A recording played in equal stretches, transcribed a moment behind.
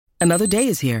Another day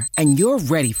is here, and you're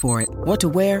ready for it. What to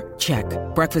wear? Check.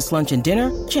 Breakfast, lunch, and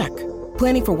dinner? Check.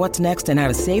 Planning for what's next and how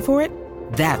to save for it?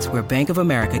 That's where Bank of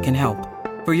America can help.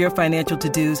 For your financial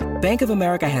to-dos, Bank of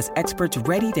America has experts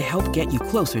ready to help get you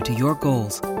closer to your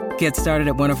goals. Get started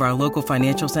at one of our local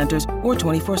financial centers or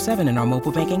 24/7 in our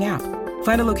mobile banking app.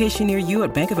 Find a location near you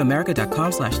at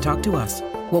bankofamerica.com/talktous.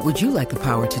 What would you like the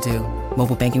power to do?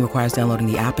 Mobile banking requires downloading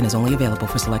the app and is only available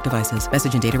for select devices.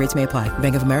 Message and data rates may apply.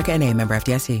 Bank of America N.A., member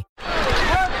FDIC.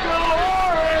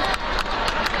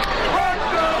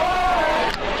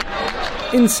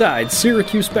 Inside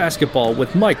Syracuse Basketball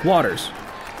with Mike Waters.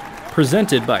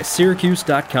 Presented by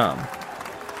Syracuse.com.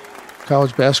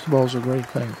 College basketball is a great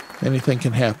thing. Anything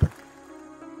can happen.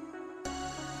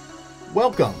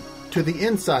 Welcome to the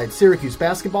Inside Syracuse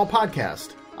Basketball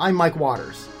Podcast. I'm Mike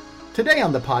Waters. Today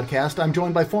on the podcast, I'm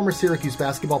joined by former Syracuse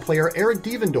basketball player Eric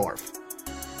Devendorf.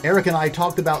 Eric and I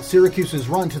talked about Syracuse's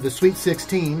run to the Sweet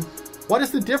 16, what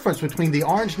is the difference between the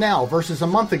Orange now versus a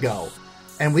month ago,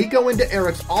 and we go into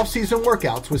Eric's off-season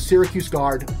workouts with Syracuse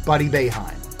guard Buddy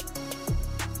Boeheim.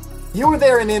 You were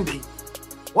there in Indy.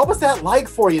 What was that like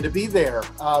for you to be there?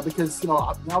 Because,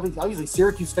 obviously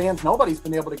Syracuse fans, nobody's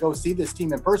been able to go see this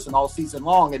team in person all season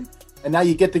long, and now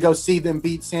you get to go see them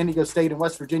beat San Diego State and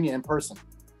West Virginia in person.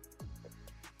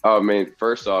 Oh, man,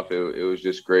 first off, it was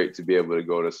just great to be able to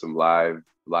go to some live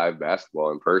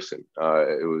basketball in person.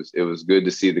 It was good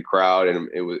to see the crowd, and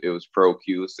it was pro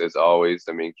Cuse as always.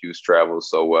 I mean, Cuse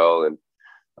travels so well, and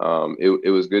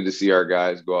it was good to see our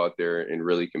guys go out there and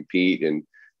really compete. And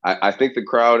I think the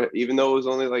crowd, even though it was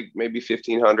only like maybe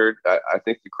 1,500, I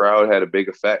think the crowd had a big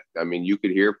effect. I mean, you could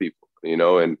hear people,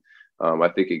 and I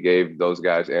think it gave those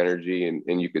guys energy,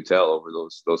 and you could tell over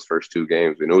those first two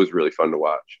games, and it was really fun to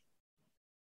watch.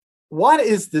 What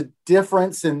is the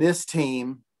difference in this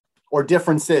team, or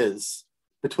differences,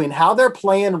 between how they're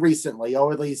playing recently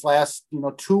over these last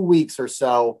 2 weeks or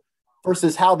so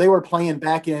versus how they were playing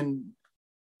back in,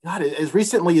 as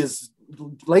recently as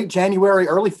late January,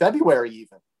 early February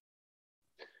even?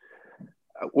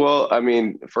 Well, I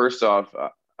mean, first off,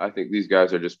 I think these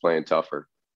guys are just playing tougher.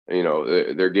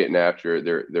 They're getting after it.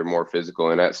 They're more physical,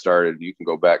 and that started. You can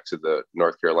go back to the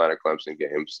North Carolina Clemson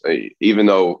games. Even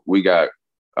though we got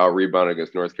our rebound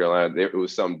against North Carolina, it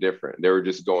was something different. They were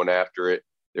just going after it.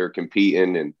 They were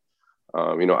competing, and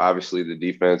obviously the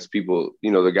defense. People,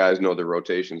 the guys know the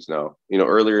rotations now.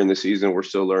 Earlier in the season, we're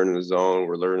still learning the zone.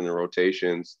 We're learning the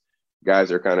rotations. Guys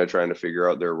are kind of trying to figure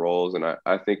out their roles, and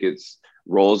I think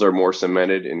roles are more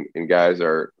cemented, and guys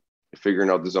are figuring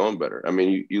out the zone better. I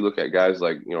mean, you look at guys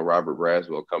like Robert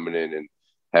Braswell coming in and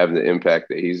having the impact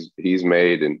that he's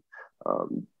made, and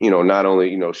not only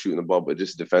shooting the ball, but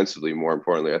just defensively. More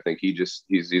importantly, I think he's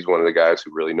one of the guys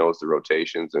who really knows the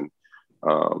rotations, and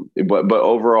but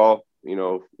overall,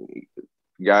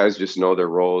 guys just know their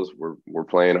roles. We're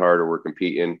playing harder, we're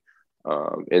competing.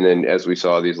 And then as we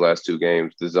saw these last two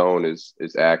games, the zone is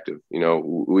active.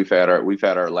 We've had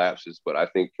our lapses, but I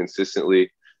think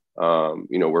consistently,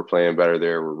 we're playing better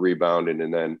there. We're rebounding.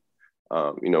 And then,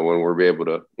 when we're able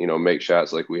to, make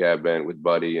shots like we have been with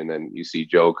Buddy, and then you see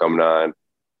Joe coming on,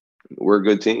 we're a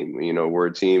good team. We're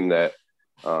a team that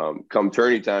come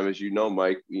tourney time, as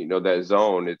Mike, that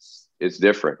zone, it's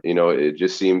different. It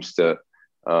just seems to,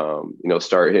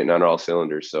 start hitting on all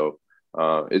cylinders. So,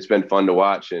 it's been fun to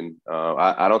watch, and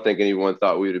I don't think anyone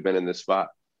thought we would have been in this spot.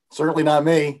 Certainly not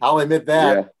me. I'll admit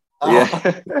that.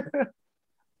 Yeah.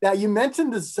 Now, you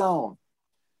mentioned the zone.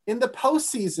 In the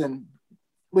postseason,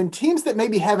 when teams that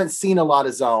maybe haven't seen a lot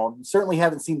of zone, certainly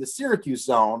haven't seen the Syracuse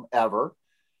zone ever,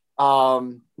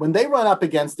 when they run up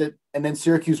against it and then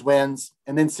Syracuse wins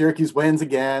and then Syracuse wins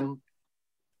again,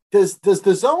 does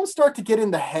the zone start to get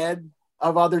in the head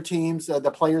of other teams,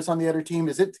 the players on the other team?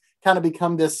 Does it kind of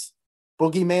become this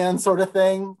boogeyman sort of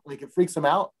thing? Like it freaks them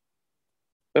out?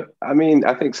 I mean,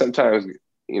 I think sometimes,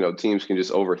 teams can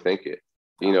just overthink it,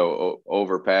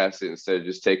 overpass it instead of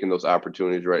just taking those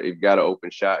opportunities, right? You've got an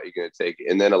open shot, you're going to take it.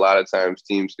 And then a lot of times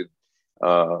teams could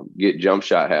get jump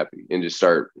shot happy and just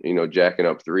start, jacking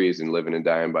up threes and living and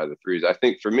dying by the threes. I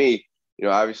think for me,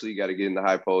 obviously you got to get in the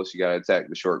high post, you got to attack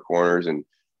the short corners and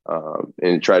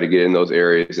try to get in those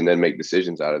areas and then make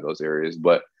decisions out of those areas.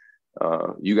 But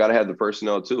you got to have the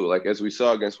personnel too. Like as we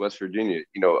saw against West Virginia,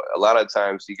 a lot of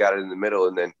times he got it in the middle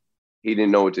and then he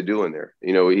didn't know what to do in there.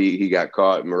 He got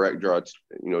caught. Marek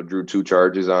drew 2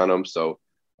 charges on him. So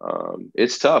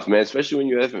it's tough, man, especially when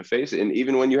you haven't faced it. And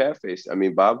even when you have faced it, I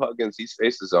mean, Bob Huggins, he's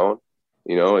faced his own,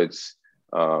 it's,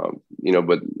 but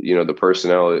the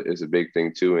personnel is a big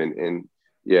thing too. And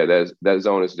yeah, that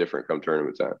zone is different come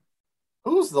tournament time.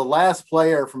 Who's the last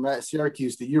player from that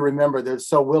Syracuse that you remember that's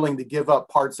so willing to give up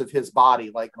parts of his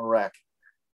body like Marek?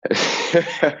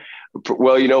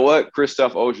 Well, you know what?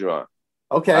 Christoph Ogeron.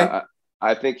 Okay.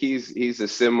 I think he's a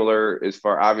similar as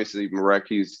far, obviously Marek,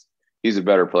 he's a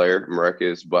better player, Marek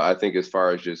is, but I think as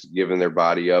far as just giving their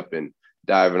body up and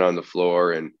diving on the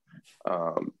floor and,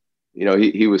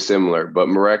 he was similar, but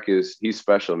Marek he's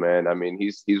special, man. I mean,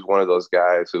 he's one of those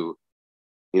guys who,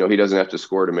 he doesn't have to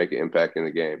score to make an impact in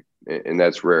the game, and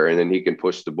that's rare. And then he can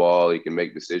push the ball, he can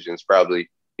make decisions, probably,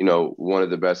 one of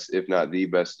the best, if not the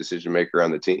best decision maker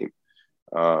on the team.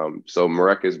 So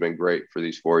Marek has been great for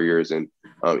these 4 years. And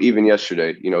even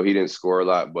yesterday, he didn't score a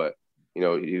lot, but, he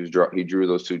drew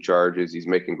those 2 charges. He's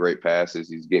making great passes.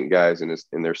 He's getting guys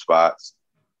in their spots.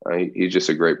 He's just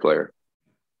a great player.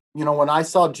 When I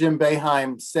saw Jim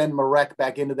Boeheim send Marek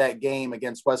back into that game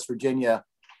against West Virginia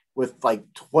with like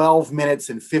 12 minutes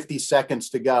and 50 seconds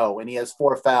to go, and he has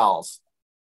 4 fouls,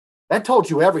 that told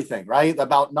you everything, right?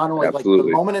 About not only Absolutely. Like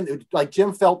the moment, like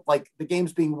Jim felt like the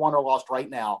game's being won or lost right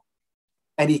now,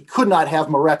 and he could not have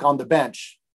Marek on the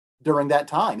bench during that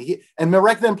time. And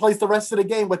Marek then plays the rest of the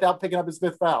game without picking up his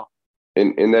 5th foul.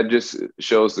 And that just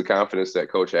shows the confidence that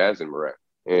coach has in Marek.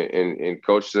 And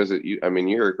coach says it. You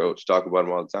hear coach talk about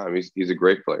him all the time. He's a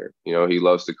great player. He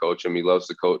loves to coach him. He loves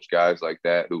to coach guys like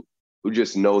that who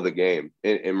just know the game.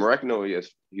 And Marek knows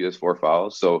he has 4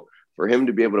 fouls. So for him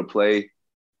to be able to play,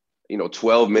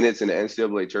 12 minutes in an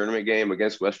NCAA tournament game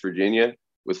against West Virginia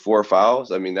with 4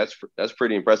 fouls, I mean, that's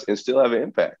pretty impressive, and still have an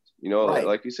impact. Right.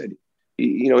 Like you said,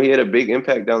 he had a big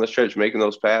impact down the stretch making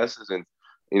those passes, and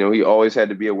he always had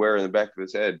to be aware in the back of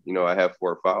his head, I have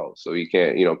 4 fouls, so he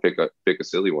can't, pick a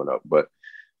silly one up. But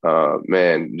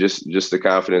man, just the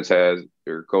confidence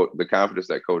the confidence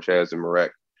that coach has in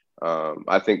Marek.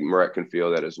 I think Marek can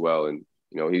feel that as well, and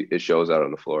it shows out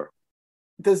on the floor.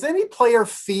 Does any player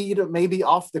feed maybe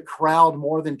off the crowd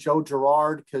more than Joe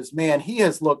Girard? Because, man, he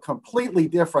has looked completely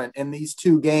different in these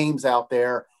 2 games out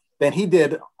there than he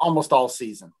did almost all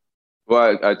season.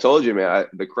 Well, I told you, man,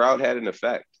 the crowd had an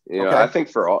effect. Okay. I think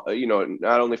for all,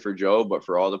 not only for Joe, but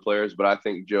for all the players. But I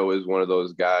think Joe is one of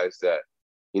those guys that,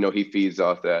 he feeds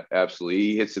off that. Absolutely.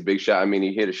 He hits a big shot. I mean,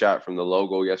 he hit a shot from the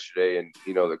logo yesterday, and,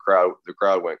 the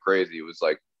crowd went crazy. It was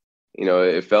like,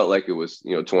 it felt like it was,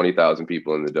 20,000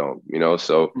 people in the dome,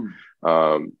 so,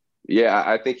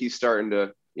 I think he's starting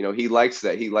to, he likes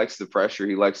that. He likes the pressure.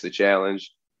 He likes the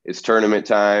challenge. It's tournament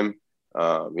time.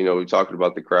 We talked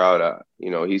about the crowd,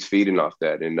 he's feeding off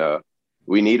that, and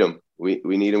we need him. We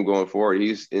need him going forward.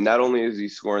 And not only is he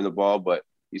scoring the ball, but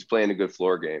he's playing a good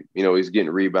floor game. He's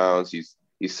getting rebounds. He's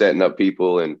setting up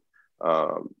people. And,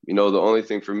 the only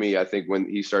thing for me, I think when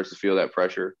he starts to feel that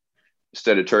pressure,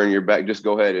 instead of turning your back, just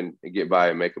go ahead and get by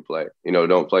and make a play.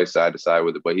 Don't play side to side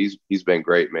with it. But he's been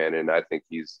great, man, and I think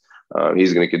he's going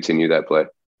to continue that play.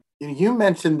 You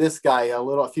mentioned this guy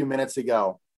a few minutes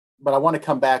ago, but I want to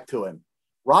come back to him.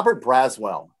 Robert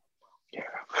Braswell.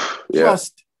 Yeah.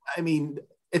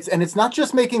 It's not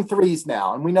just making threes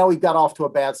now, and we know he got off to a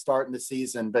bad start in the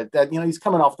season, but that he's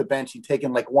coming off the bench. He's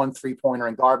taking like 1 3-pointer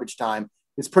in garbage time.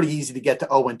 It's pretty easy to get to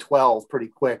 0-12 pretty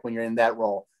quick when you're in that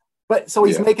role. But so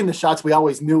he's making the shots we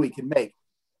always knew he could make.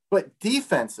 But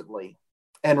defensively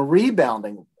and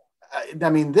rebounding,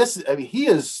 he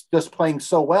is just playing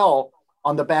so well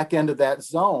on the back end of that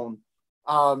zone.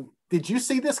 Did you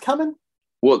see this coming?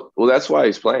 Well, that's why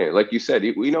he's playing. Like you said,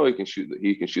 we know he can shoot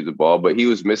the ball, but he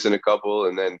was missing a couple,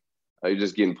 and then he's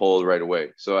just getting pulled right away.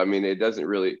 So it doesn't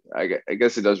really. I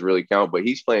guess it doesn't really count. But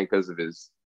he's playing because of his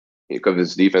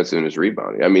defense and his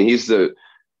rebounding.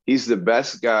 He's the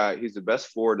best guy. He's the best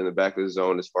forward in the back of the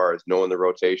zone as far as knowing the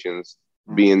rotations,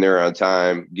 being there on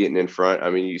time, getting in front.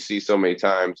 You see so many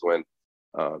times when,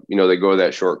 they go to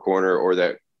that short corner or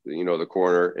that, the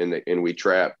corner and we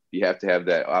trap. You have to have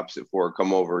that opposite forward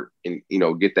come over and,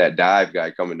 get that dive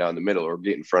guy coming down the middle or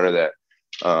get in front of that,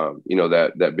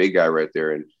 that big guy right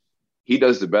there. And he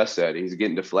does the best at it. He's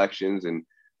getting deflections and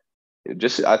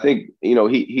just, I think,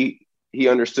 he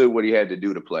understood what he had to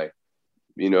do to play.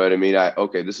 You know what I mean?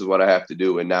 Okay, this is what I have to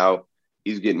do. And now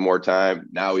he's getting more time.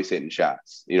 Now he's hitting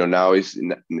shots. Now now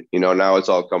it's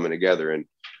all coming together. And,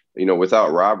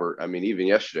 without Robert, even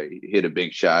yesterday, he hit a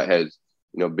big shot, has,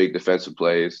 big defensive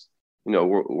plays.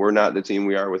 We're not the team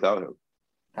we are without him.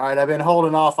 All right, I've been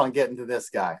holding off on getting to this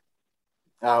guy.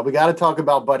 We got to talk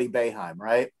about Buddy Boeheim,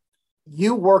 right?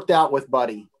 You worked out with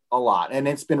Buddy a lot, and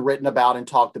it's been written about and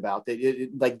talked about.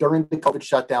 Like during the COVID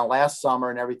shutdown last summer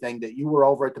and everything, that you were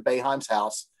over at the Boeheim's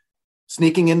house,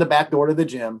 sneaking in the back door to the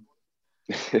gym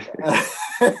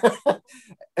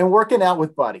and working out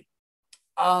with Buddy.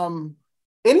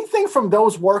 Anything from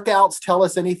those workouts tell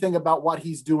us anything about what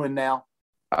he's doing now?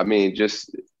 I mean,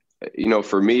 just,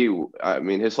 for me, I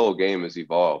mean, his whole game has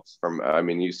evolved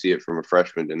you see it from a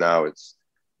freshman to now. It's,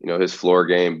 his floor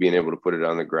game, being able to put it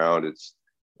on the ground. It's,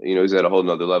 he's at a whole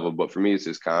nother level. But for me, it's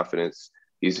his confidence.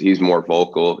 He's more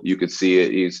vocal. You could see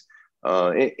it. He's,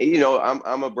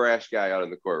 I'm a brash guy out on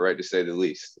the court, right, to say the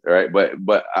least. Right.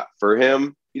 But for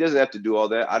him, he doesn't have to do all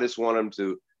that. I just want him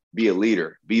to be a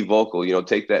leader, be vocal,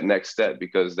 take that next step,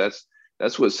 because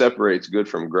that's what separates good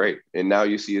from great. And now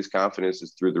you see his confidence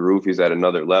is through the roof. He's at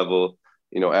another level.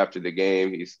 After the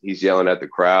game, he's yelling at the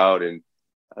crowd. And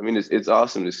I mean, it's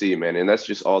awesome to see, man. And that's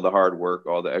just all the hard work,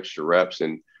 all the extra reps.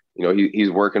 And, he's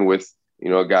working with,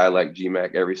 a guy like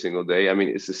GMAC every single day. I mean,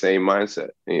 it's the same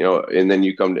mindset, and then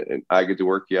you come to, and I get to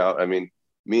work you out. I mean,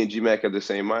 me and GMAC have the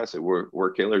same mindset.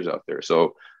 We're killers out there.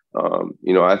 So,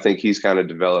 I think he's kind of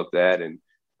developed that, and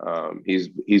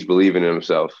he's believing in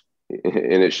himself,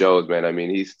 and it shows, man. I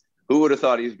mean, who would have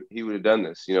thought he would have done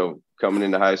this, coming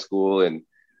into high school, and,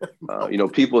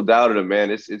 people doubted him, man.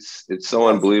 It's so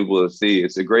unbelievable to see.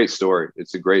 It's a great story.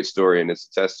 It's a great story, and it's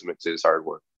a testament to his hard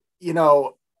work.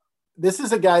 This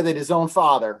is a guy that his own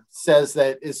father says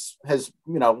that has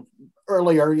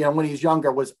earlier, when he's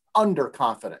younger, was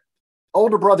underconfident.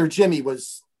 Older brother Jimmy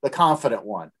was the confident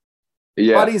one.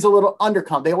 Yeah. Buddy's a little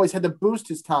underconfident. They always had to boost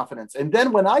his confidence. And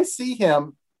then when I see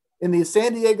him in the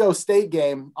San Diego State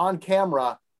game on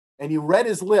camera, and you read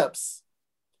his lips,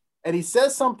 and he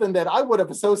says something that I would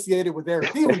have associated with Eric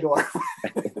Devendorf.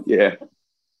 Yeah.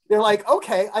 They're like,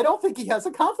 okay, I don't think he has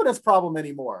a confidence problem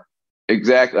anymore.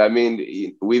 Exactly. I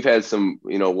mean, we've had some,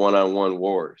 one-on-one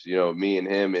wars, me and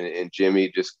him and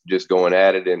Jimmy just going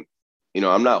at it. And,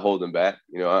 I'm not holding back.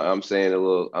 I'm saying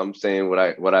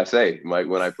what I say, Mike,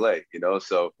 when I play,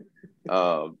 so,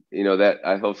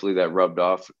 hopefully that rubbed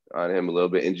off on him a little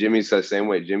bit. And Jimmy's the same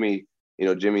way. Jimmy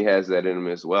has that in him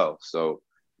as well. So,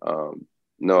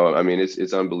 no, I mean,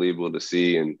 it's unbelievable to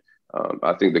see. And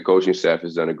I think the coaching staff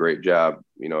has done a great job,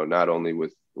 not only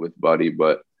with Buddy,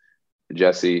 but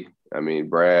Jesse. I mean,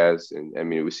 Braz, and I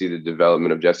mean, we see the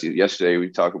development of Jesse. Yesterday, we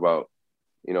talk about,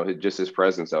 just his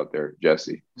presence out there,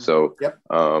 Jesse. So, yep.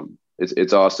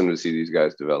 It's awesome to see these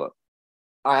guys develop.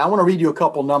 All right, I want to read you a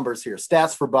couple numbers here.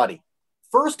 Stats for Buddy.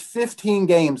 First 15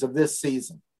 games of this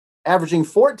season, averaging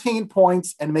 14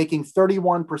 points and making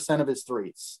 31% of his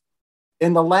threes.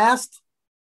 In the last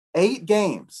 8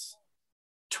 games,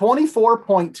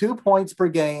 24.2 points per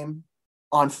game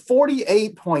on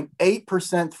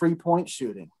 48.8% three-point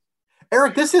shooting.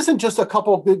 Eric, this isn't just a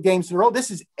couple of good games in a row.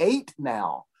 This is 8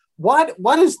 now.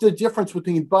 What is the difference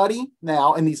between Buddy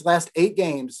now in these last 8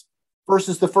 games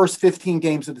versus the first 15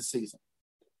 games of the season?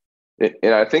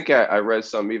 And I think I read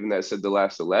some even that said the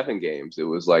last 11 games, it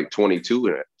was like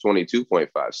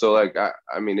 22.5. So like,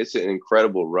 I mean, it's an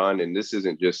incredible run, and this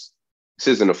isn't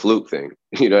a fluke thing.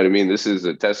 You know what I mean? This is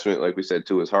a testament, like we said,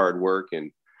 to his hard work.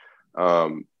 And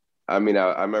I mean,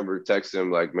 I remember texting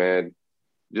him like, man,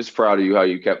 just proud of you, how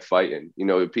you kept fighting.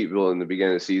 People in the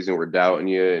beginning of the season were doubting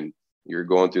you, and you're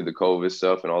going through the COVID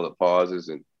stuff and all the pauses,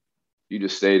 and you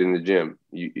just stayed in the gym.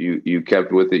 You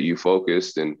kept with it. You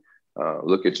focused, and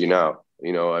look at you now.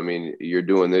 I mean, you're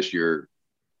doing this. You're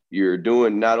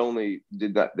doing, not only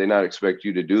did they not expect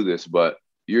you to do this, but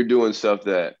you're doing stuff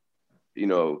that,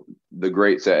 the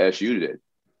greats at SU did.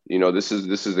 This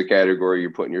is the category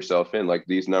you're putting yourself in. Like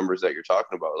these numbers that you're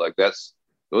talking about, like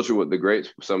those are what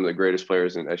some of the greatest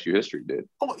players in SU history did.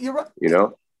 Oh, you're right.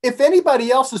 If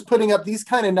anybody else is putting up these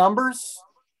kind of numbers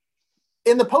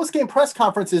in the post-game press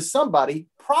conferences, somebody,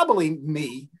 probably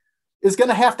me, is going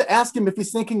to have to ask him if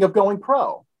he's thinking of going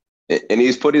pro. And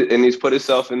he's put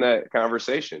himself in that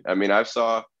conversation. I mean, I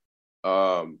saw,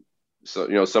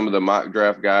 some of the mock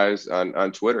draft guys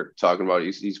on Twitter talking about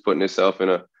he's putting himself in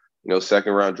a,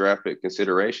 second round draft pick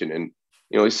consideration, and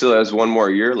he still has 1 more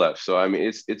year left. So I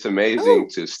mean, it's amazing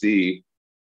to see.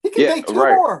 He can make 2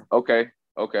 more. Okay.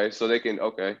 So they can.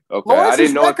 Okay. I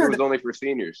didn't know if it was only for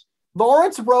seniors.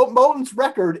 Lawrence Moten's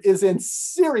record is in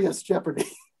serious jeopardy.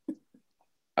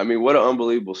 I mean, what an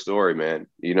unbelievable story, man.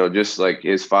 Just like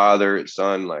his father, his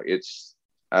son, like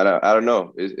I don't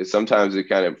know. Sometimes it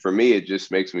kind of, for me, it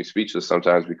just makes me speechless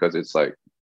sometimes, because it's like,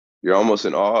 you're almost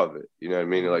in awe of it. You know what I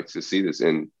mean? Like, to see this,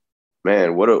 and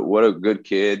man, what a good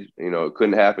kid. It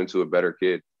couldn't happen to a better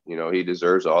kid. He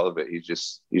deserves all of it. He's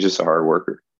just a hard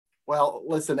worker. Well,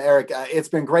 listen, Eric, it's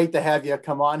been great to have you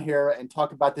come on here and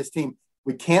talk about this team.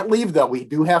 We can't leave, though. We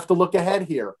do have to look ahead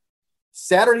here.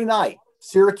 Saturday night,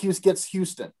 Syracuse gets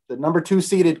Houston, the number 2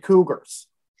 seeded Cougars.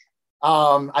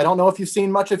 I don't know if you've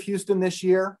seen much of Houston this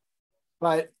year,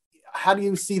 but how do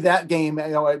you see that game?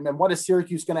 And what is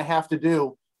Syracuse going to have to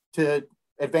do to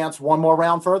advance 1 more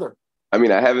round further? I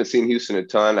mean, I haven't seen Houston a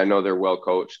ton. I know they're well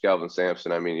coached. Calvin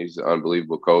Sampson, I mean, he's an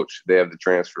unbelievable coach. They have the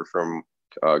transfer from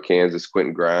Kansas,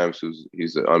 Quentin Grimes,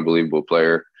 he's an unbelievable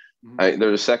player. They're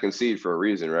the second seed for a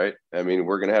reason, right? I mean,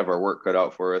 we're going to have our work cut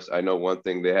out for us. I know one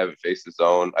thing, they haven't faced the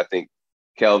zone. I think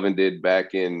Calvin did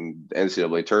back in the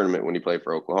NCAA tournament when he played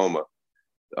for Oklahoma,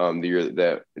 the year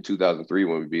that in 2003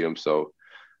 when we beat them. So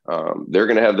they're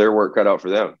going to have their work cut out for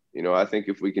them. You know, I think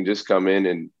if we can just come in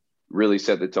and really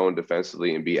set the tone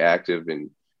defensively and be active and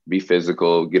be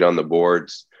physical, get on the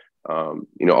boards,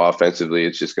 you know, offensively,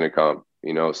 it's just going to come,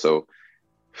 you know. So,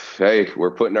 hey,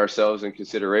 we're putting ourselves in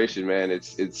consideration, man.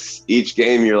 It's each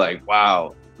game you're like,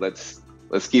 wow, let's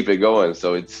keep it going.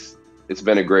 So it's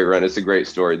been a great run. It's a great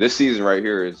story. This season right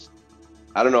here is,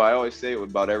 I don't know, I always say it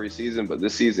about every season, but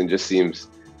this season just seems,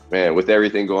 man, with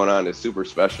everything going on, it's super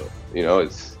special. You know,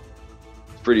 it's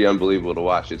pretty unbelievable to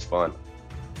watch. It's fun.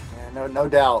 Yeah, no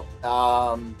doubt.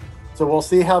 So we'll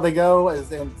see how they go as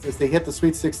they hit the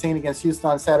Sweet 16 against Houston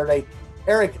on Saturday.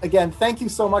 Eric, again, thank you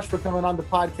so much for coming on the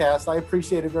podcast. I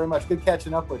appreciate it very much. Good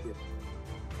catching up with you.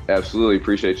 Absolutely.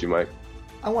 Appreciate you, Mike.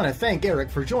 I want to thank Eric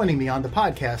for joining me on the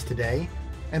podcast today.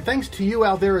 And thanks to you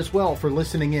out there as well for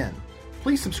listening in.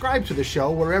 Please subscribe to the show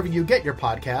wherever you get your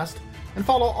podcast and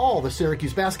follow all the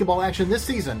Syracuse basketball action this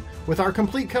season with our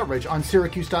complete coverage on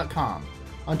Syracuse.com.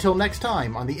 Until next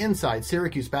time on the Inside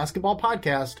Syracuse Basketball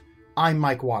Podcast, I'm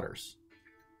Mike Waters.